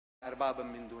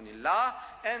arbabam min dunillah,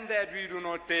 and that we do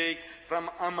not take from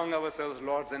among ourselves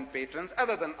lords and patrons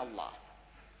other than Allah.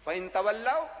 فَإِن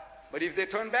تَوَلَّوْا, but if they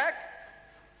turn back,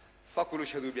 فَقُلُوا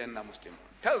شَهِدُوا بِأَنَّا مُسْلِمُونَ,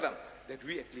 tell them that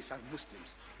we at least are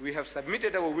Muslims. We have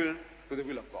submitted our will to the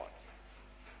will of God.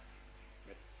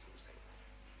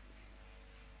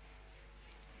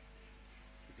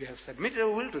 We have submitted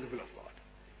our will to the will of God.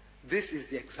 This is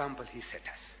the example he set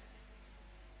us.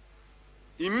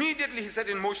 Immediately he set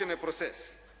in motion a process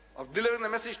of delivering the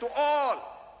message to all,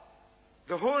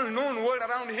 the whole known world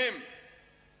around him.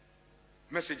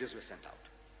 Messages were sent out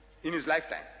in his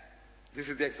lifetime. This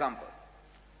is the example.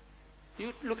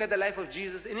 You look at the life of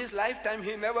Jesus. In his lifetime,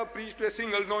 he never preached to a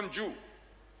single non-Jew.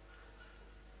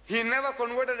 He never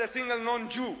converted a single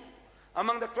non-Jew.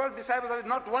 Among the 12 disciples,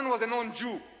 not one was a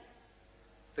non-Jew.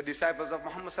 The disciples of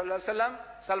Muhammad sallallahu alaihi wasallam,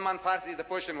 Salman Farsi, the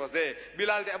Persian, was there.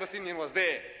 Bilal the Abyssinian was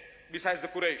there, besides the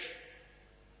Quraysh.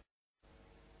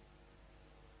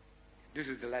 This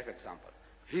is the life example.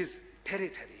 His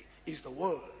territory is the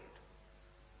world.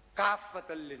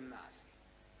 Kaffatan linnasi,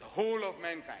 the whole of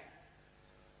mankind.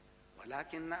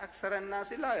 Walakinna aksara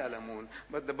an-nasi la ya'lamun,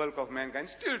 but the bulk of mankind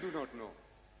still do not know.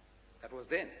 That was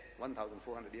then,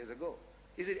 1,400 years ago.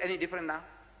 Is it any different now?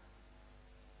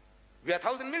 We are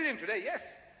 1,000 million today, yes.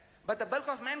 But the bulk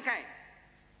of mankind,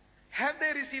 have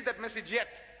they received that message yet?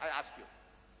 I ask you.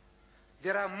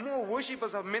 There are more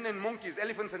worshippers of men and monkeys,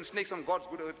 elephants and snakes on God's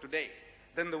good earth today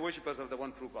than the worshippers of the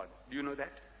one true God. Do you know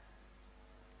that?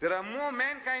 There are more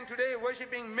mankind today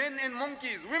worshipping men and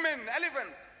monkeys, women,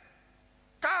 elephants,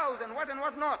 cows and what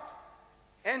not,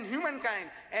 and humankind,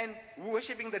 and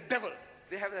worshipping the devil.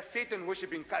 They have a Satan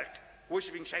worshipping cult,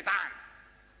 worshipping shaitan.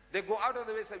 They go out of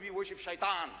the way and say, we worship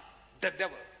shaitan, the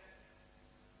devil.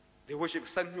 They worship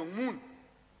Sun Myung Moon,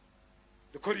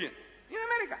 the Korean. In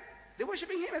America, they're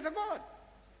worshipping him as a god.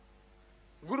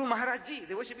 Guru Maharaj Ji,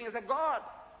 they're worshipping as a god.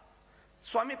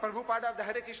 Swami Prabhupada of the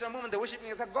Hare Krishna movement, they're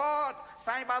worshipping as a god.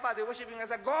 Sai Baba, they're worshipping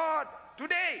as a god.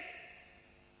 Today,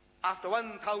 after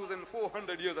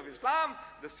 1,400 years of Islam,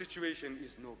 the situation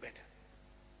is no better.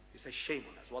 It's a shame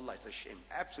on us. Wallah, it's a shame.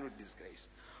 Absolute disgrace.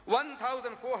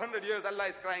 1,400 years Allah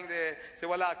is crying there. Say,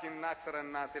 وَلَكِنَّ أَكْثَرَ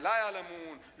النَّاسِ لَا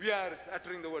يَعْلَمُونَ. We are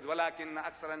uttering the word, وَلَكِنَّ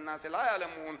أَكْثَرَ النَّاسِ لَا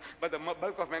يَعْلَمُونَ. But the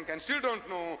bulk of mankind still don't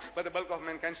know. But the bulk of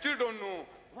mankind still don't know.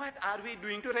 What are we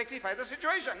doing to rectify the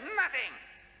situation? Nothing.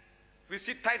 We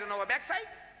sit tight on our backside,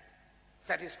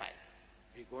 satisfied.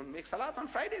 We go and make salat on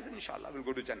Fridays, and inshallah we'll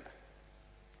go to Jannah.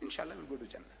 Inshallah we'll go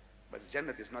to Jannah. But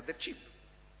Jannah is not that cheap.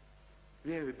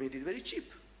 We have made it very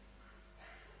cheap.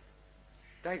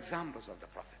 The examples of the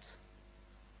prophets.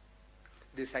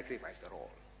 They sacrificed their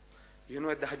all. You know,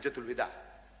 at the Hajjatul Wida,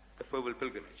 the farewell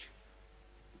pilgrimage,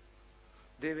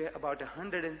 there were about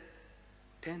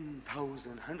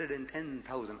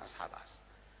 110,000 ashabas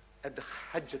at the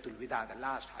Hajjatul Wida, the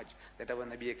last Hajj that our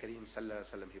Nabi Kareem sallallahu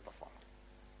alaihi wasallam he performed.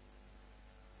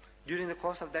 During the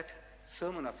course of that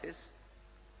sermon of his,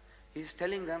 he's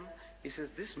telling them, he says,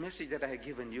 this message that I have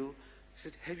given you, he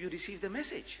said, have you received the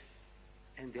message?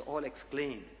 And they all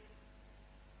exclaim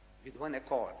with one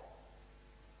accord,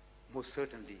 most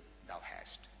certainly thou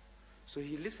hast. So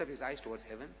he lifts up his eyes towards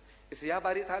heaven. He says, Ya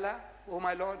Bari Ta'ala, O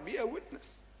my Lord, be a witness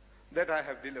that I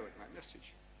have delivered my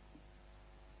message.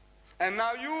 And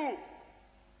now you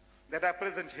that are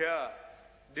present here,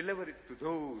 deliver it to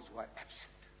those who are absent.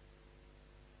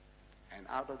 And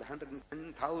out of the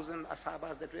 110,000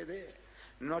 ashabas that were there,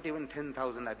 not even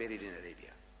 10,000 are buried in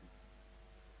Arabia.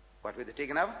 What, were they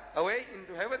taken away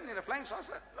into heaven in a flying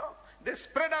saucer? No. They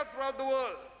spread out throughout the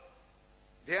world.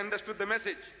 They understood the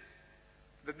message,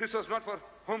 that this was not for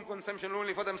home consumption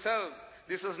only for themselves.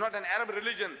 This was not an Arab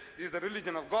religion. This is the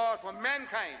religion of God for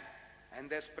mankind. And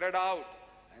they spread out,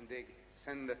 and they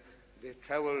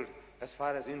traveled as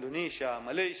far as Indonesia,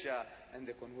 Malaysia, and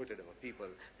they converted our people.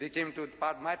 They came to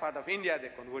my part of India, they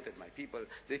converted my people.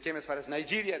 They came as far as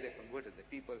Nigeria, they converted the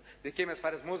people. They came as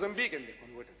far as Mozambique, and they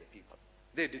converted the people.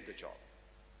 They did the job.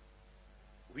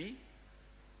 We,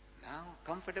 now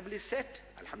comfortably set,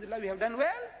 alhamdulillah, we have done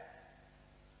well.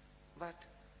 But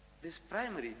this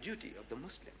primary duty of the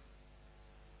Muslim,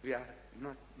 we are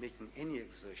not making any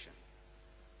exertion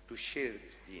to share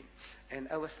this deen. And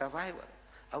our survival,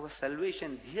 our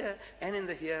salvation here and in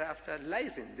the hereafter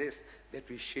lies in this, that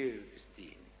we share this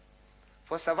deen.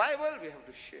 For survival, we have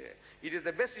to share. It is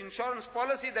the best insurance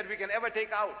policy that we can ever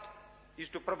take out, is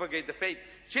to propagate the faith.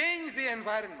 Change the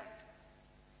environment.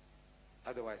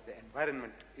 Otherwise, the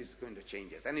environment is going to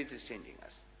change us, and it is changing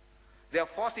us. They are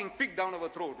forcing pig down our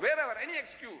throat. Wherever, any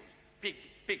excuse. Pig,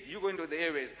 pig. You go into the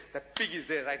airways, that pig is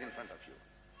there right in front of you.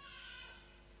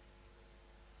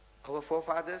 Our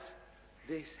forefathers,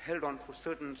 they held on to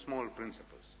certain small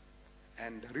principles.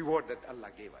 and the reward that Allah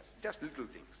gave us. Just little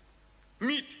things.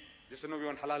 Meat. They said, no, we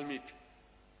want halal meat.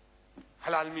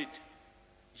 Halal meat.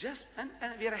 Just, and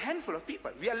we are a handful of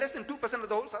people. We are less than 2% of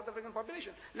the whole South African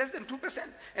population. Less than 2%.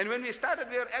 And when we started,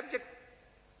 we were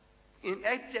in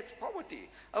abject poverty.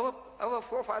 Our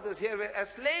forefathers here were as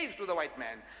slaves to the white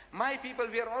man. My people,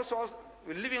 we are also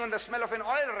living on the smell of an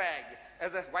oil rag,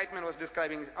 as the white man was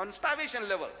describing, on starvation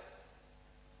level.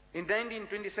 In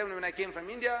 1927, when I came from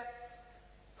India,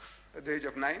 at the age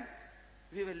of 9,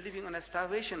 we were living on a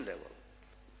starvation level.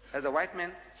 As the white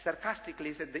man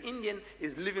sarcastically said, the Indian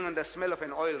is living on the smell of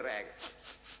an oil rag.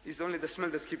 It's only the smell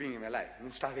that's keeping him alive,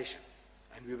 in starvation.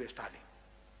 And we were starving.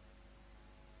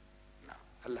 Now,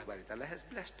 Allah Bari Ta'ala has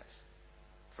blessed us.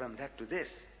 From that to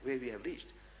this, where we have reached.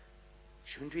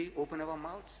 Shouldn't we open our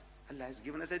mouths? Allah has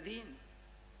given us a deen,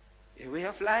 a way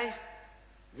of life,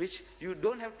 which you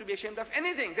don't have to be ashamed of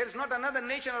anything. There is not another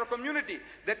nation or community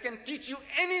that can teach you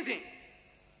anything.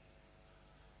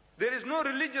 There is no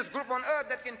religious group on earth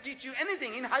that can teach you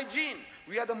anything. In hygiene,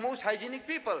 we are the most hygienic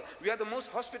people. We are the most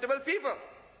hospitable people.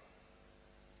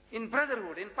 In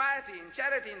brotherhood, in piety, in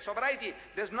charity, in sobriety,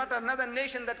 there's not another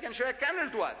nation that can show a candle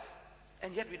to us.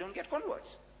 And yet we don't get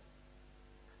converts.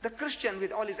 The Christian,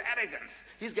 with all his arrogance,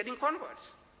 he's getting converts.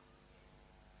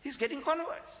 He's getting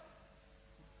converts.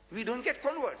 We don't get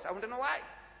converts. I want to know why.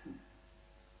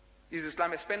 Is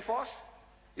Islam a spent force?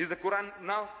 Is the Quran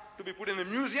now to be put in a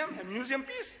museum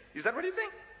piece? Is that what you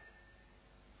think?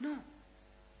 No.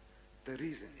 The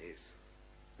reason is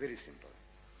very simple.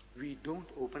 We don't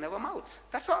open our mouths.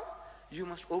 That's all. You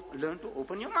must learn to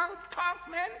open your mouth. Talk,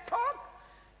 man, talk.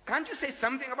 Can't you say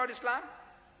something about Islam?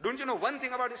 Don't you know one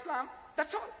thing about Islam?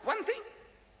 That's all. One thing.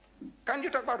 Can't you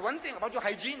talk about one thing, about your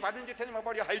hygiene? Why don't you tell him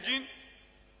about your hygiene?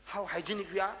 How hygienic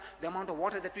we are, the amount of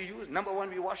water that we use. Number one,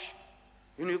 we wash.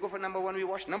 When you go for number one, we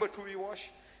wash. Number two, we wash.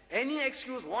 Any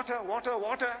excuse, water, water,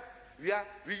 water.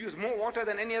 We use more water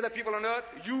than any other people on earth.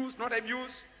 Use, not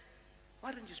abuse.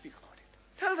 Why don't you speak about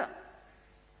it? Tell them.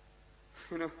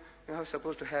 You know, I was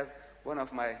supposed to have one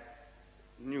of my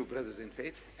new brothers in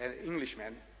faith, an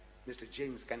Englishman, Mr.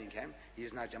 James Cunningham. He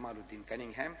is now Jamaluddin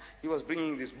Cunningham. He was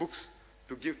bringing these books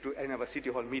to give to in our city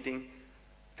hall meeting,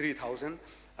 3,000.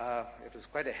 It was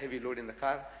quite a heavy load in the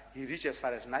car. He reached as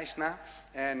far as Naishna,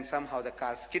 and somehow the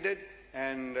car skidded,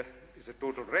 and it's a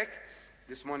total wreck.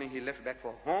 This morning he left back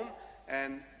for home,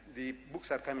 and the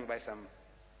books are coming by some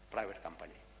private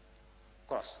company.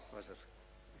 Cross, was it?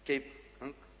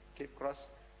 Cape Cross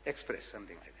Express,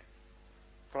 something like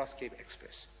that. Cross Cape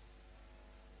Express.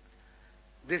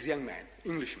 This young man,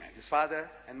 Englishman, his father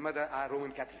and mother are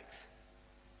Roman Catholics.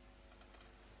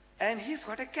 And he's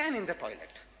got a can in the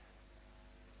toilet.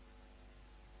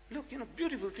 Look, you know,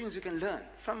 beautiful things you can learn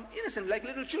from innocent, like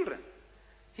little children.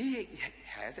 He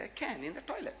has a can in the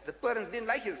toilet. The parents didn't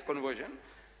like his conversion.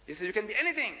 He said, you can be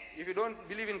anything. If you don't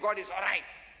believe in God, it's all right.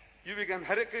 You become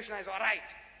Hare Krishna, it's all right.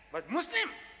 But Muslim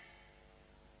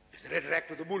is red rag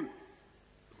to the bull.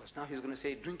 Because now he's going to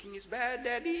say, drinking is bad,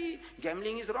 daddy.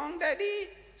 Gambling is wrong, daddy.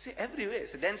 See, everywhere.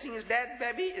 So dancing is bad,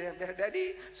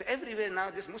 daddy. So everywhere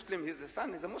now this Muslim, his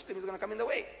son is a Muslim, is going to come in the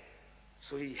way.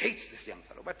 So he hates this young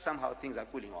fellow. But somehow things are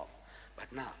cooling off.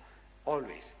 But now,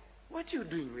 always, what are you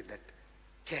doing with that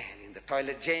can in the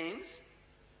toilet, James?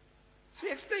 So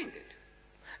he explained it.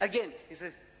 Again, he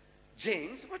says,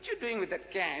 James, what are you doing with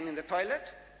that can in the toilet?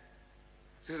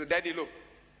 So he says, Daddy, look.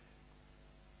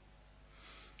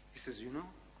 He says, you know,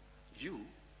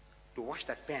 to wash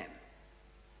that pan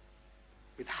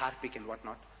with Harpic and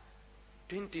whatnot,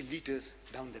 20 liters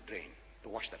down the drain to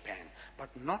wash the pan, but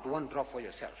not one drop for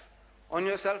yourself. On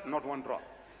yourself, not one drop.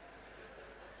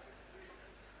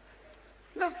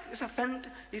 Look, it's a fent.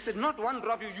 He said, not one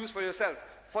drop you use for yourself.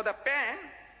 For the pan,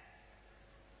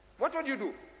 what would you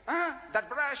do? That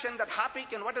brush and that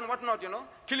Harpic and whatnot, you know,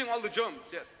 killing all the germs,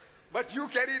 yes. But you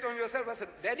carry it on yourself. I said,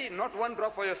 Daddy, not one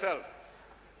drop for yourself.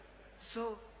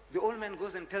 So the old man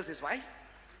goes and tells his wife.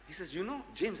 He says, you know,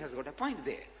 James has got a point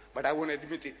there, but I won't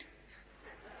admit it.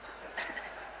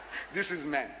 This is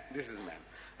man.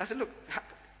 I said, look,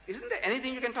 isn't there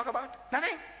anything you can talk about?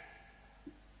 Nothing.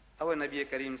 Our Nabi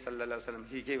Kareem sallallahu alaihi wasallam,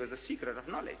 he gave us the secret of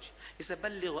knowledge. He said,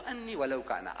 "Ballighu anni walau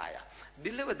kana aya."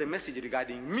 Deliver the message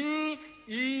regarding me,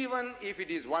 even if it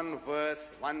is one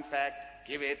verse, one fact,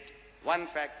 give it. One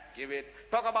fact, give it.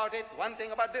 Talk about it. One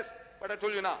thing about this. What I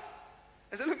told you now.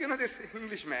 I said, look, you know, this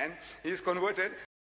Englishman, he's converted,